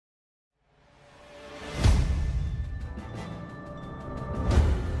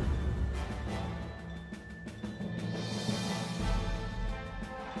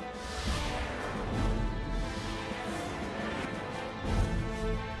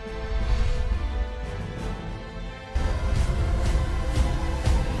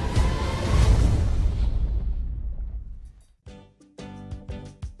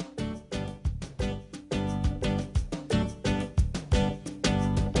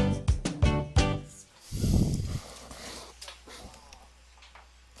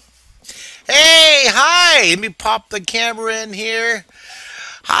Okay, let me pop the camera in here.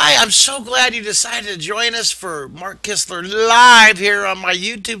 Hi, I'm so glad you decided to join us for Mark Kistler Live here on my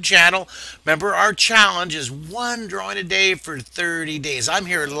YouTube channel. Remember, our challenge is one drawing a day for 30 days. I'm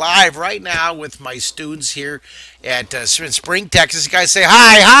here live right now with my students here at Spring, Texas. You guys say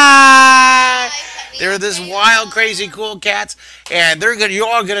hi, hi! They're this wild, crazy, cool cats, and you're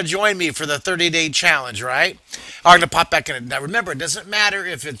all gonna join me for the 30-day challenge, right? I'm gonna pop back in. Now remember, it doesn't matter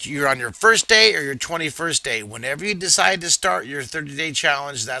if you're on your first day or your 21st day. Whenever you decide to start your 30-day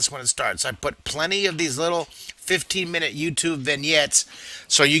challenge, that's when it starts. I put plenty of these little 15-minute YouTube vignettes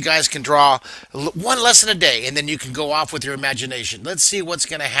so you guys can draw one lesson a day, and then you can go off with your imagination. Let's see what's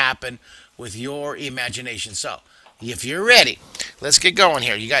gonna happen with your imagination. So, if you're ready, let's get going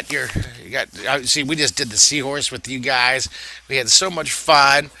here. See, we just did the seahorse with you guys. We had so much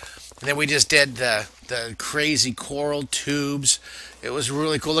fun. And then we just did the crazy coral tubes. It was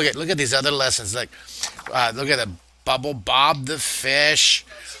really cool. Look at these other lessons. Look at the Bubble Bob the fish.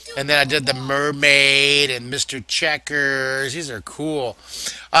 And then I did the mermaid and Mr. Checkers. These are cool.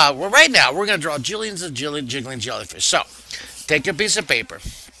 Well, right now, we're going to draw jillions of jiggling jellyfish. So, take a piece of paper.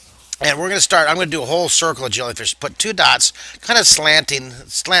 And we're going to start. I'm going to do a whole circle of jellyfish. Put two dots, kind of slant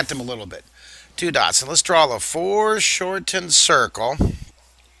them a little bit. Two dots. And let's draw a foreshortened circle.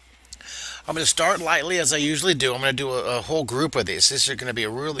 I'm going to start lightly as I usually do. I'm going to do a whole group of these. This is going to be a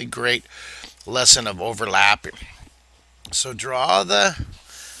really great lesson of overlapping. So draw the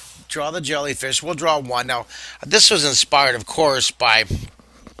jellyfish. We'll draw one. Now, this was inspired, of course, by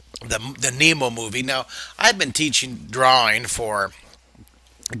the Nemo movie. Now, I've been teaching drawing for,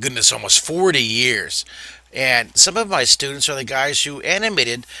 goodness, almost 40 years. And some of my students are the guys who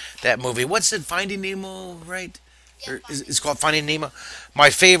animated that movie. What's it? Finding Nemo, right? It's called Finding Nemo.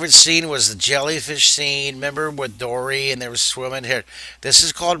 My favorite scene was the jellyfish scene. Remember with Dory and they were swimming here. This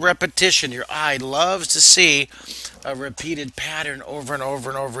is called repetition. Your eye loves to see a repeated pattern over and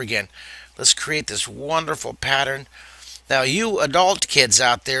over and over again. Let's create this wonderful pattern. Now, you adult kids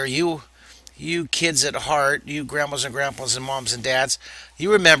out there, you kids at heart, you grandmas and grandpas and moms and dads,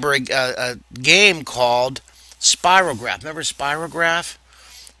 you remember a game called Spirograph. Remember Spirograph?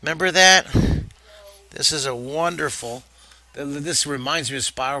 Remember that? This is a wonderful. This reminds me of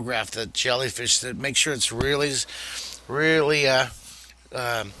Spirograph, the jellyfish. That make sure it's really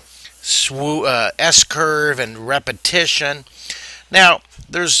S-curve and repetition. Now,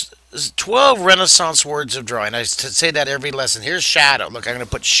 there's 12 Renaissance words of drawing. I say that every lesson. Here's shadow. Look, I'm going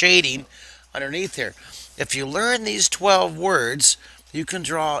to put shading underneath here. If you learn these 12 words, you can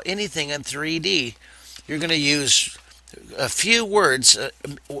draw anything in 3D. You're going to use a few words. You're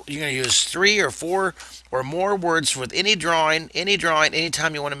going to use 3 or 4 or more words with any drawing,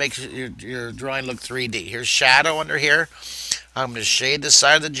 anytime you want to make your drawing look 3D. Here's shadow under here. I'm going to shade the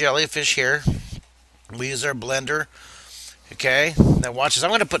side of the jellyfish here. We use our blender. Okay, now watch this.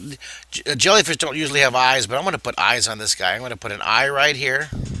 I'm going to put, jellyfish don't usually have eyes, but I'm going to put eyes on this guy. I'm going to put an eye right here.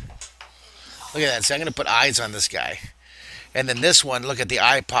 Look at that. See, I'm going to put eyes on this guy. And then this one, look at the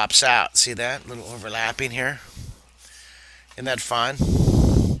eye pops out. See that? A little overlapping here. Isn't that fun?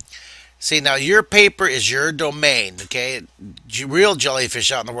 See, now your paper is your domain, okay? Real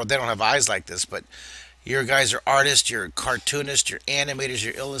jellyfish out in the world, they don't have eyes like this, but your guys are artists, you're cartoonists, you're animators,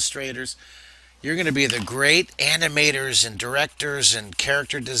 you're illustrators. You're going to be the great animators and directors and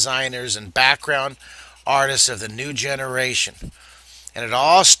character designers and background artists of the new generation. And it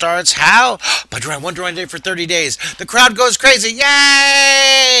all starts how? By drawing one drawing a day for 30 days. The crowd goes crazy.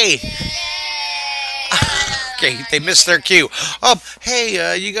 Yay! Okay, they missed their cue. Oh,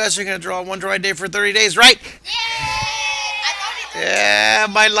 hey, you guys are going to draw one drawing a day for 30 days, right? Yeah,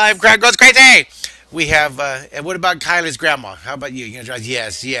 my live crowd goes crazy. We have, and what about Kylie's grandma? How about you? You're going to draw?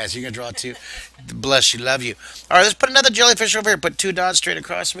 Yes, yes, you're going to draw too. Bless you, love you. All right, let's put another jellyfish over here. Put two dots straight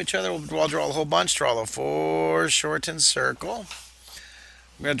across from each other. We'll draw a whole bunch. Draw a foreshortened circle.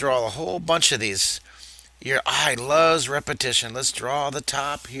 I'm going to draw a whole bunch of these. Your eye loves repetition. Let's draw the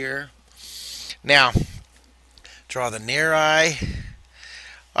top here. Now, draw the near eye.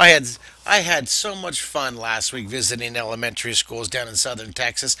 I had so much fun last week visiting elementary schools down in southern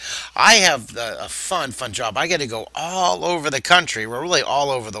Texas. I have a fun job. I get to go all over the country, well, really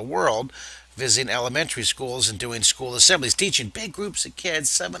all over the world, visiting elementary schools and doing school assemblies, teaching big groups of kids,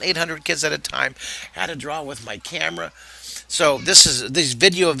 700, 800 kids at a time, how to draw with my camera. So these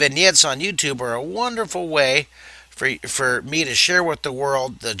video vignettes on YouTube are a wonderful way for me to share with the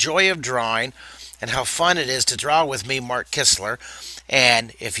world the joy of drawing and how fun it is to draw with me, Mark Kistler.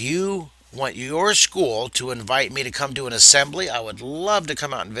 And if you want your school to invite me to come to an assembly, I would love to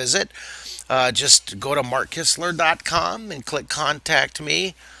come out and visit. Just go to markkistler.com and click Contact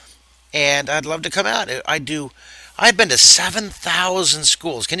Me. and I'd love to come out. I've been to 7,000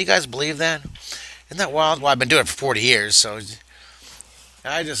 schools. Can you guys believe that? Isn't that wild? Well, I've been doing it for 40 years, so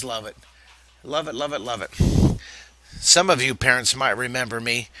I just love it. Love it, love it, love it. Some of you parents might remember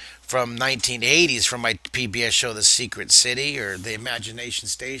me from 1980s from my PBS show The Secret City or The Imagination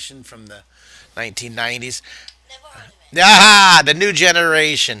Station from the 1990s. Ah, the new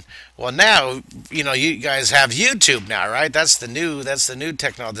generation. Well, now you guys have YouTube now, right? That's the new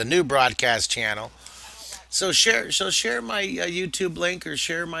technology, the new broadcast channel. So share my YouTube link or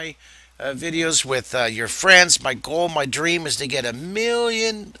share my videos with your friends. My goal, my dream is to get 1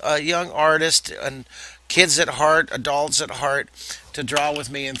 million young artists and kids at heart, adults at heart, to draw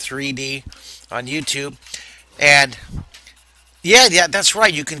with me in 3D on YouTube. And yeah, that's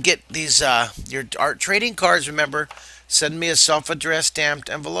right. You can get these your art trading cards. Remember, send me a self-addressed stamped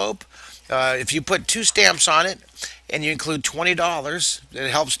envelope. If you put 2 stamps on it and you include $20, it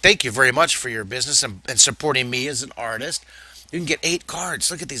helps. Thank you very much for your business and supporting me as an artist. You can get 8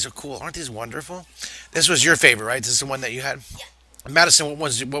 cards. Look at these, are cool. Aren't these wonderful? This was your favorite, right? This is the one that you had. Madison,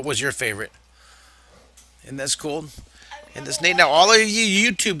 what was your favorite? Isn't this cool? And this Nate. Now, all of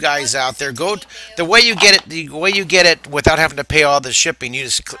you YouTube guys out there, the way you get it. The way you get it without having to pay all the shipping. You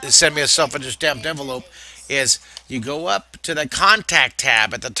just send me a self-addressed stamped envelope. Is you go up to the contact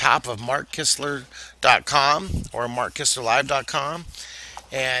tab at the top of markkistler.com or markkistlerlive.com,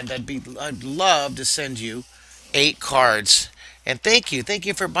 and I'd love to send you 8 cards. And thank you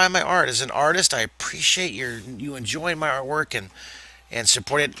for buying my art. As an artist, I appreciate you enjoying my artwork and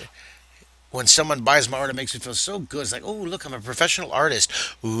support it. When someone buys my art, it makes me feel so good. It's like, oh, look, I'm a professional artist.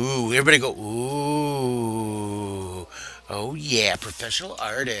 Ooh, everybody go, ooh, oh yeah, professional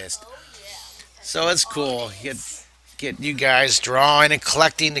artist. So it's cool. Get you guys drawing and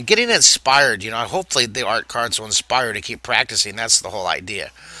collecting and getting inspired. Hopefully the art cards will inspire to keep practicing. That's the whole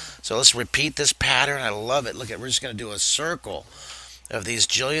idea. So let's repeat this pattern. I love it. Look at, we're just going to do a circle of these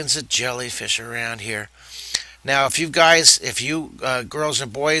jillions of jellyfish around here. Now, if you girls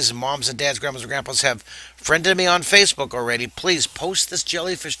and boys and moms and dads, grandmas and grandpas have friended me on Facebook already, please post this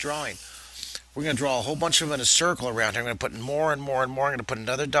jellyfish drawing. We're going to draw a whole bunch of them in a circle around here. I'm going to put more and more and more. I'm going to put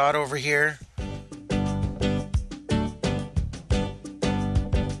another dot over here.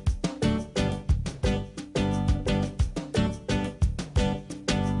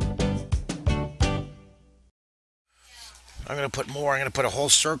 I'm going to put more. I'm going to put a whole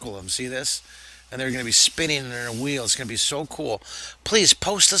circle of them. See this? And they're going to be spinning in a wheel. It's going to be so cool. Please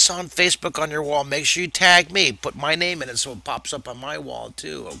post this on Facebook on your wall. Make sure you tag me. Put my name in it so it pops up on my wall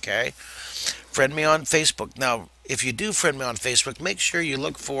too, okay? Friend me on Facebook. Now, if you do friend me on Facebook, make sure you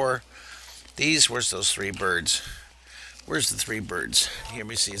look for these. Where's those 3 birds? Where's the 3 birds? Here, let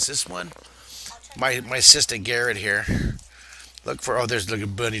me see. Is this one? My assistant Garrett here. Look for, there's like a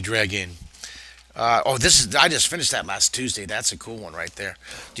bunny dragon. I just finished that last Tuesday. That's a cool one right there.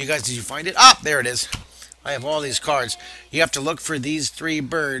 Did you find it? Ah, there it is. I have all these cards. You have to look for these 3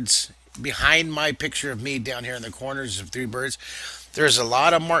 birds behind my picture of me down here in the corners of 3 birds. There's a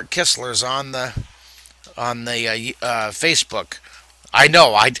lot of Mark Kistlers on the Facebook. I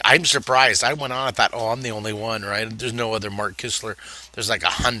know. I'm surprised. I went on. I thought, oh, I'm the only one, right? There's no other Mark Kistler. There's like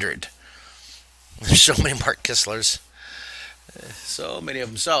 100. There's so many Mark Kistlers. So many of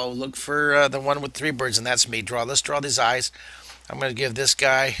them. So look for the one with 3 birds, and that's me. Let's draw these eyes. I'm going to give this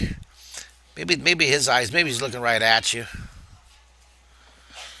guy maybe his eyes. Maybe he's looking right at you.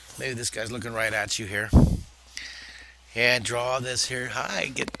 Maybe this guy's looking right at you here. And draw this here.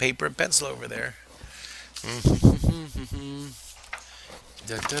 Hi, get paper and pencil over there.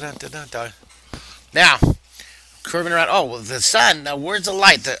 Now, curving around. Oh, well, the sun. Now, where's the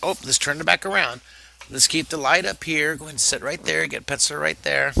light? Let's turn it back around. Let's keep the light up here. Go ahead and sit right there. Get pencil right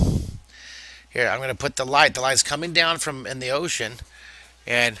there. Here, I'm going to put the light. The light's coming down from in the ocean.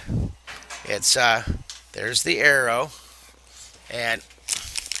 And it's, there's the arrow. And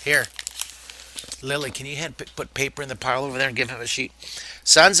here, Lily, can you put paper in the pile over there and give him a sheet?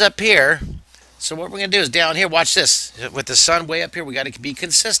 Sun's up here. So what we're going to do is down here, watch this. With the sun way up here, we got to be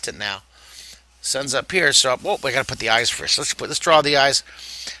consistent now. Sun's up here, so we got to put the eyes first. Let's draw the eyes.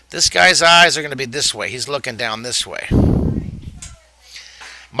 This guy's eyes are going to be this way. He's looking down this way.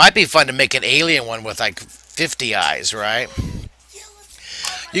 Might be fun to make an alien one with like 50 eyes, right?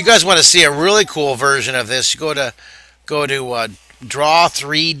 You guys want to see a really cool version of this? Go to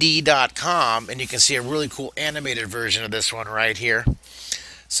draw3d.com and you can see a really cool animated version of this one right here.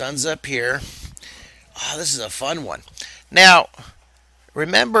 Sun's up here. Oh, this is a fun one. Now,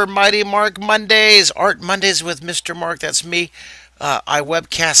 remember Mighty Mark Mondays, Art Mondays with Mr. Mark. That's me. I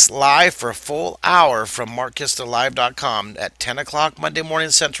webcast live for a full hour from markkistlerlive.com at 10 o'clock Monday morning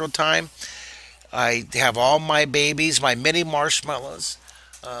Central Time. I have all my babies, my mini marshmallows,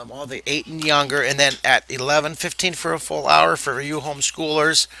 all the 8 and younger, and then at 11:15 for a full hour for you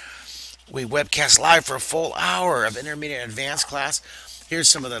homeschoolers. We webcast live for a full hour of intermediate and advanced class. Here's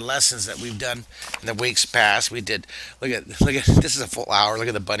some of the lessons that we've done in the weeks past. We did, look at, this is a full hour. Look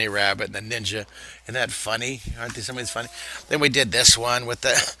at the bunny rabbit and the ninja. Isn't that funny? Aren't they, somebody's funny? Then we did this one with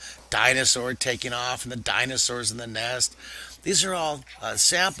the dinosaur taking off and the dinosaurs in the nest. These are all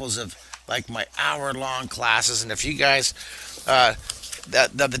samples of like my hour-long classes. And if you guys,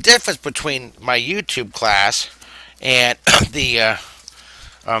 the difference between my YouTube class and the,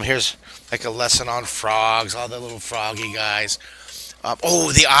 here's like a lesson on frogs, all the little froggy guys.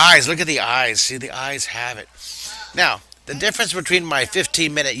 Oh, the eyes. Look at the eyes. See, the eyes have it. Now, the difference between my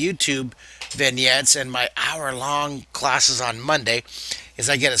 15-minute YouTube vignettes and my hour-long classes on Monday is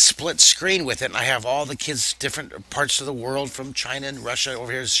I get a split screen with it, and I have all the kids different parts of the world from China and Russia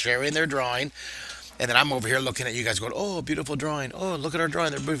over here sharing their drawing. And then I'm over here looking at you guys going, oh, beautiful drawing. Oh, look at our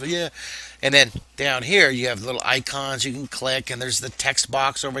drawing. They're beautiful. Yeah. And then down here, you have little icons you can click. And there's the text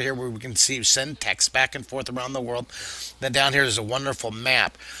box over here where we can see send text back and forth around the world. Then down here is a wonderful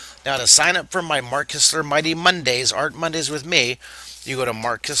map. Now, to sign up for my Mark Kistler Mighty Mondays, Art Mondays with me, you go to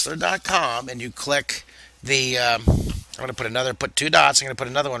markkistler.com and you click the, I'm going to put 2 dots. I'm going to put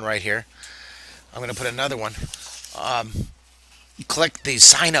another one right here. I'm going to put another one. Click the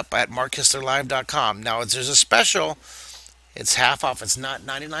sign up at markkistlerlive.com. Now, there's a special. It's half off. It's not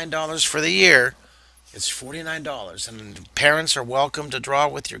 $99 for the year. It's $49. And parents are welcome to draw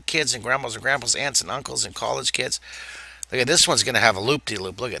with your kids and grandmas and grandpas, aunts and uncles and college kids. Look at this one's going to have a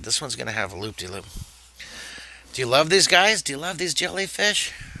loop-de-loop. Look at this one's going to have a loop-de-loop. Do you love these guys? Do you love these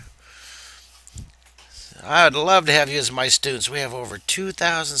jellyfish? I would love to have you as my students. We have over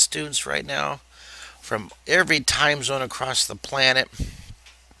 2,000 students right now from every time zone across the planet.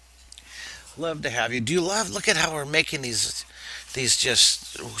 Love to have you. Do you love? Look at how we're making these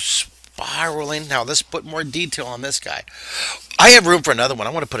just spiraling. Now let's put more detail on this guy. I have room for another one.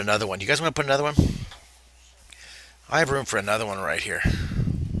 I want to put another one. You guys want to put another one? I have room for another one right here.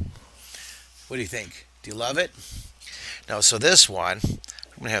 What do you think? Do you love it? Now, so this one,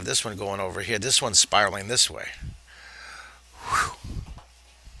 I'm going to have this one going over here. This one's spiraling this way. Whew.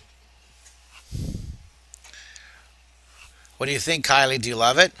 What do you think, Kylie? Do you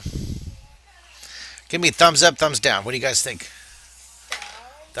love it? Give me thumbs up, thumbs down. What do you guys think?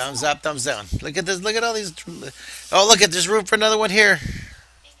 Thumbs up, thumbs down. Look at this. Look at all these. Oh, look at, there's room for another one here.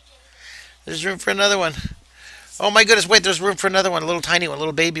 There's room for another one. Oh my goodness, wait, there's room for another one. A little tiny one, a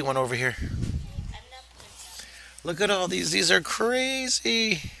little baby one over here. Look at all these. These are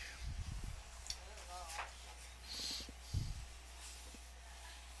crazy.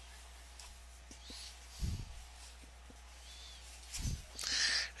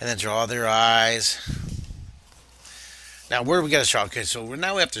 And then draw their eyes. Now, where do we got to draw? Okay, so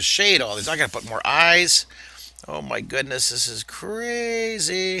now we have to shade all these. I got to put more eyes. Oh my goodness, this is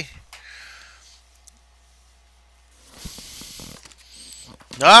crazy.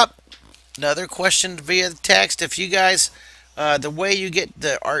 Up. Another question via text. If you guys, the way you get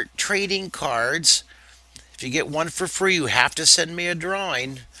the art trading cards, if you get one for free, you have to send me a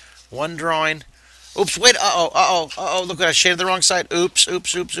drawing. One drawing. Oops, wait, uh-oh, look, I shaded the wrong side. Oops.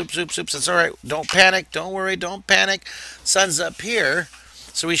 That's all right. Don't panic. Don't worry. Don't panic. Sun's up here,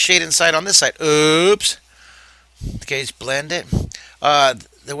 so we shade inside on this side. Oops. Okay, just blend it.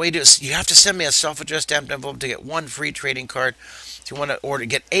 The way to do it, you have to send me a self-addressed stamped envelope to get one free trading card. If you want to order,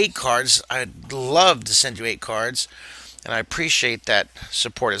 get 8 cards, I'd love to send you 8 cards. And I appreciate that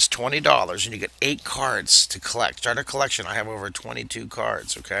support. It's $20, and you get 8 cards to collect. Start a collection. I have over 22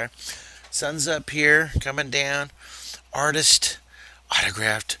 cards, okay? Sun's up here, coming down. Artist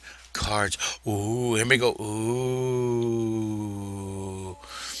autographed cards. Ooh, here we go. Ooh.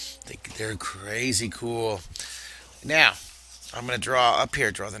 They're crazy cool. Now, I'm going to draw up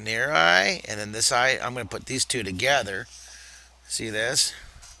here. Draw the near eye, and then this eye. I'm going to put these two together. See this?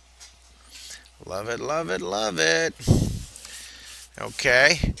 Love it, love it, love it.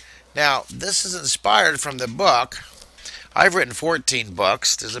 Okay. Now, this is inspired from the book. I've written 14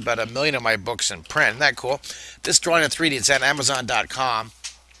 books. There's about 1 million of my books in print. Isn't that cool? This drawing in 3D, it's at Amazon.com.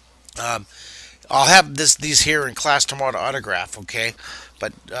 I'll have these here in class tomorrow to autograph, okay?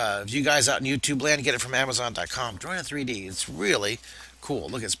 But if you guys out in YouTube land, get it from Amazon.com. Drawing in 3D, it's really cool.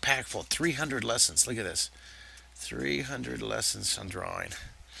 Look, it's packed full. 300 lessons. Look at this. 300 lessons on drawing.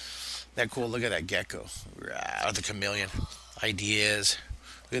 Isn't that cool? Look at that gecko. Or the chameleon. Ideas.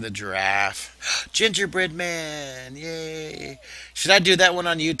 Look at the giraffe. Gingerbread man. Yay. Should I do that one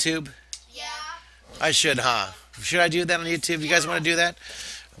on YouTube? Yeah. I should, huh? Should I do that on YouTube? You guys want to do that?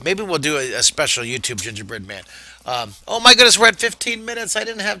 Maybe we'll do a special YouTube gingerbread man. Oh my goodness, we're at 15 minutes. I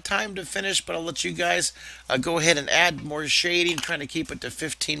didn't have time to finish, but I'll let you guys go ahead and add more shading, trying to keep it to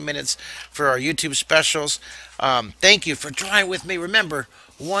 15 minutes for our YouTube specials. Thank you for drawing with me. Remember,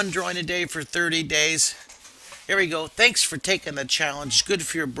 one drawing a day for 30 days. Here we go. Thanks for taking the challenge. Good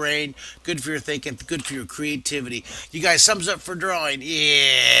for your brain, good for your thinking, good for your creativity. You guys, thumbs up for drawing.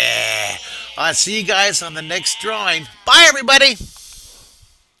 Yeah. I'll see you guys on the next drawing. Bye, everybody.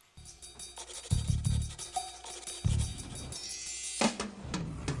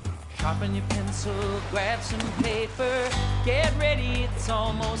 Sharpen your pencil, grab some paper, get ready, it's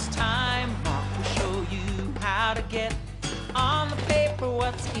almost time. Mark will show you how to get on the paper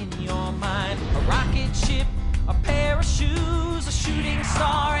what's in your mind. A rocket ship, a pair of shoes, a shooting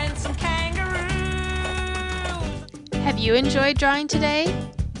star, and some kangaroos. Have you enjoyed drawing today?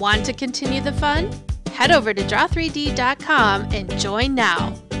 Want to continue the fun? Head over to draw3d.com and join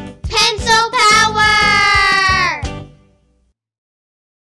now. Pencil power!